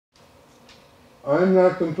I'm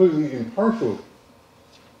not completely impartial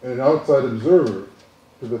and an outside observer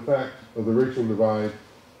to the fact of the racial divide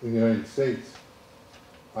in the United States.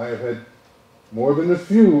 I have had more than a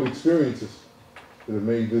few experiences that have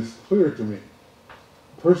made this clear to me.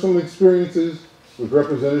 Personal experiences with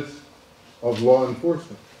representatives of law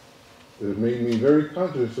enforcement that have made me very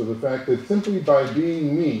conscious of the fact that simply by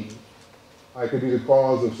being me, I could be the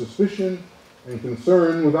cause of suspicion and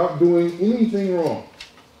concern without doing anything wrong.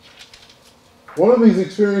 One of these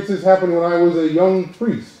experiences happened when I was a young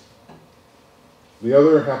priest. The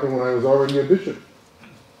other happened when I was already a bishop.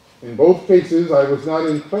 In both cases, I was not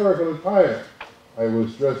in clerical attire. I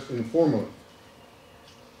was dressed informally.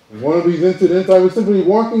 In one of these incidents, I was simply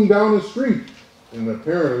walking down a street in an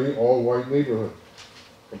apparently all-white neighborhood.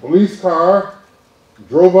 A police car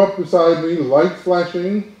drove up beside me, lights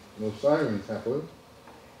flashing, no sirens happily,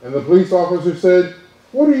 and the police officer said,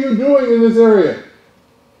 "What are you doing in this area?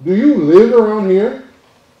 Do you live around here?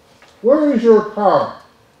 Where is your car?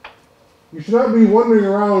 You should not be wandering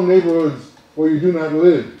around neighborhoods where you do not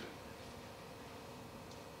live."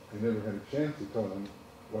 I never had a chance to tell him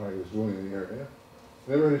what I was doing in the area.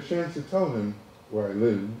 I never had a chance to tell him where I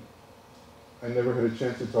lived. I never had a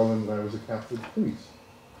chance to tell him that I was a Catholic priest.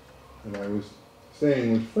 And I was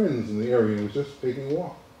staying with friends in the area and was just taking a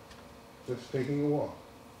walk. Just taking a walk.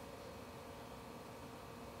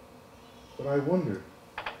 But I wondered,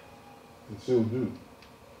 and still do,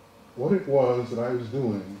 what it was that I was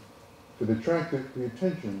doing that attracted the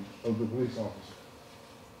attention of the police officer.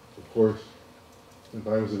 Of course, since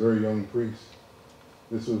I was a very young priest,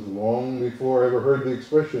 this was long before I ever heard the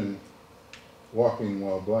expression, walking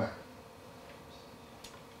while black.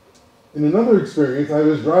 In another experience, I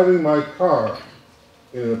was driving my car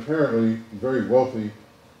in an apparently very wealthy,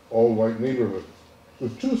 all-white neighborhood,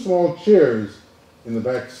 with two small chairs in the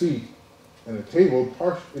back seat and a table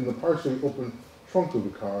in the partially open trunk of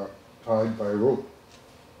the car tied by a rope.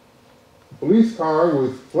 A police car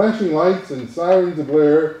with flashing lights and sirens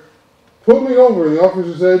ablare pulled me over, and the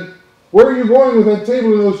officer said, "Where are you going with that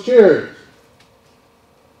table and those chairs?"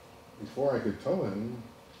 Before I could tell him,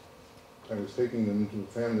 I was taking them to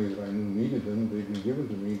a family that I knew needed them. They'd been given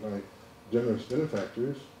to me by generous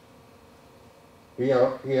benefactors. He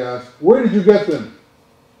asked, "Where did you get them?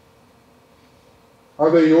 Are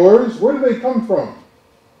they yours? Where did they come from?"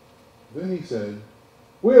 Then he said,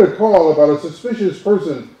 "We had a call about a suspicious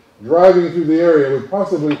person driving through the area with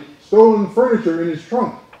possibly stolen furniture in his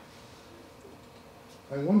trunk."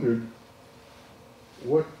 I wondered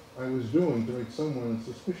what I was doing to make someone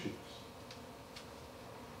suspicious.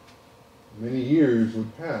 Many years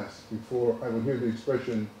would pass before I would hear the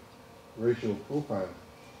expression racial profiling.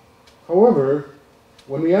 However,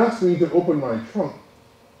 when he asked me to open my trunk,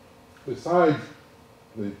 beside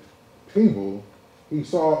the table, he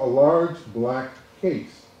saw a large black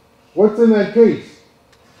case. "What's in that case?"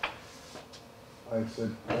 I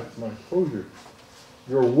said, "That's my closure."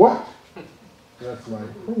 "Your what?" "That's my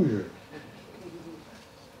closure."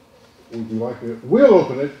 "Would you like it?" "We'll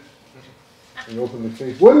open it." He opened the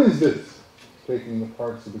case. "What is this?" Taking the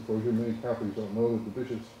parts of the closure. Many Catholics don't know that the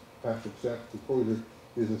bishop's pastoral staff, the closure,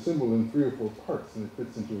 is assembled in 3 or 4 parts, and it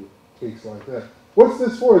fits into a case like that. "What's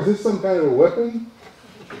this for? Is this some kind of a weapon?"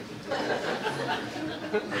 I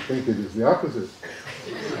think it is the opposite.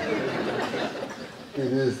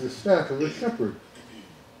 It is the staff of a shepherd,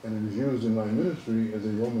 and it is used in my ministry as a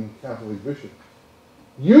Roman Catholic bishop.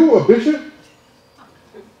 "You, a bishop?"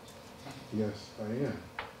 "Yes, I am."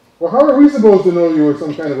 "Well, how are we supposed to know you were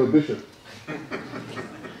some kind of a bishop?"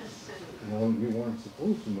 "Well, you weren't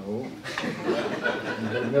supposed to know,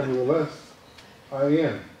 but nevertheless, I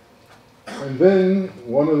am." And then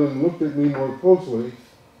one of them looked at me more closely.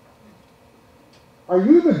 "Are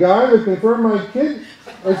you the guy that confirmed my kid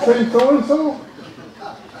at St. So-and-so?"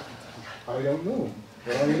 "I don't know,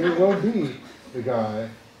 but I may well be the guy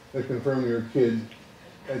that confirmed your kid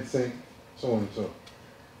at St. So-and-so."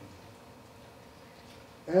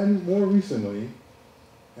 And more recently,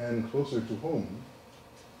 and closer to home,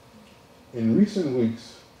 in recent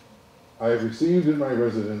weeks, I have received at my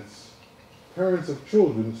residence parents of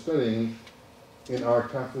children studying in our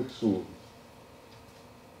Catholic schools.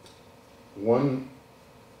 One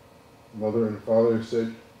mother and father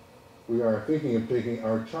said, "We are thinking of taking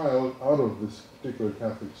our child out of this particular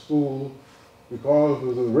Catholic school because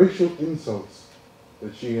of the racial insults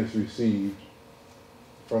that she has received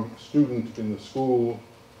from students in the school,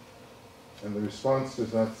 and the response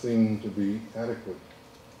does not seem to be adequate.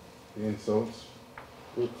 The insults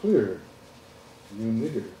were clear. You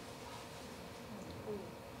nigger."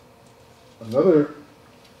 Another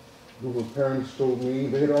group of parents told me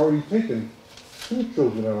they had already taken school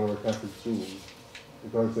children out of our Catholic schools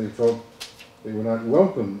because they felt they were not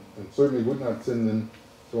welcome and certainly would not send them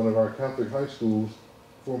to one of our Catholic high schools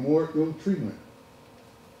for more ill treatment.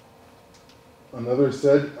 Another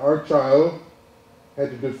said our child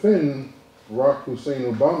had to defend Barack Hussein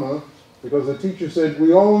Obama because the teacher said,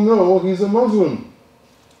 we all know he's a Muslim.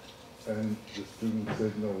 And the student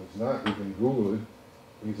said, no, he's not. You can Google it.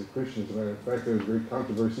 He's a Christian. As a matter of fact, there was great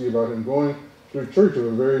controversy about him going to a church of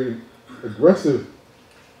a very aggressive,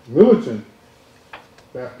 militant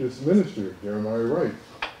Baptist minister, Jeremiah Wright.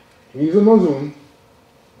 He's a Muslim.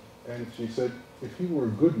 And she said, if he were a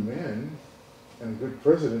good man and a good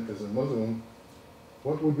president as a Muslim,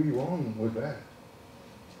 what would be wrong with that?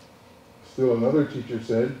 Still another teacher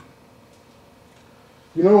said,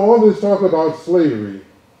 you know, all this talk about slavery,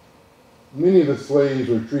 many of the slaves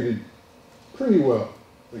were treated pretty well.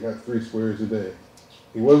 They got 3 squares a day.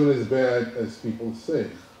 It wasn't as bad as people say.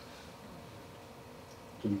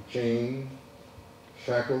 To be chained,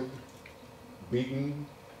 shackled, beaten,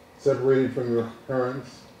 separated from your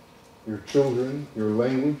parents, your children, your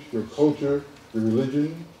language, your culture, your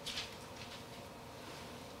religion.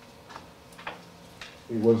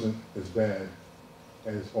 It wasn't as bad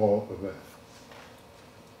as all of that.